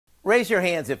Raise your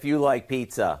hands if you like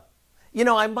pizza. You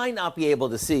know, I might not be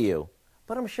able to see you,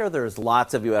 but I'm sure there's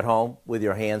lots of you at home with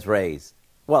your hands raised.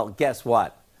 Well, guess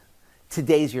what?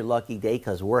 Today's your lucky day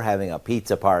because we're having a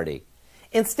pizza party.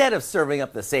 Instead of serving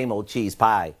up the same old cheese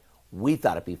pie, we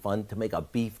thought it'd be fun to make a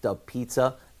beefed up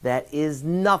pizza that is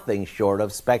nothing short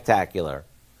of spectacular.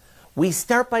 We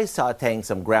start by sauteing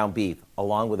some ground beef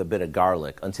along with a bit of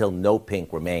garlic until no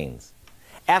pink remains.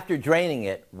 After draining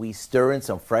it, we stir in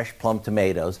some fresh plum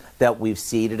tomatoes that we've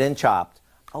seeded and chopped,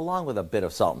 along with a bit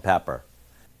of salt and pepper.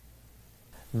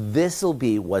 This'll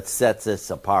be what sets us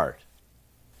apart.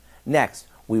 Next,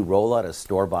 we roll out a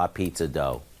store-bought pizza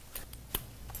dough.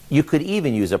 You could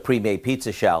even use a pre-made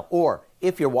pizza shell, or,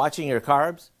 if you're watching your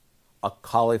carbs, a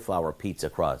cauliflower pizza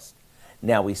crust.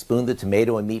 Now we spoon the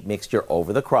tomato and meat mixture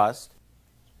over the crust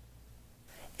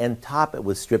and top it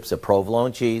with strips of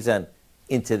provolone cheese, and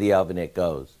into the oven it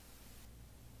goes.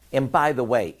 And by the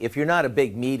way, if you're not a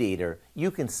big meat eater, you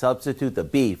can substitute the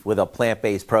beef with a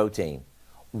plant-based protein.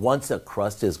 Once the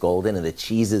crust is golden and the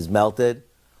cheese is melted,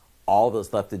 all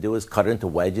that's left to do is cut it into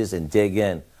wedges and dig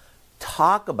in.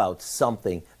 Talk about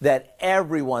something that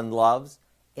everyone loves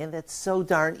and that's so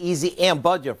darn easy and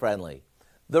budget-friendly.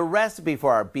 The recipe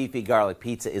for our beefy garlic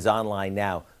pizza is online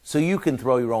now, so you can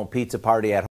throw your own pizza party at home.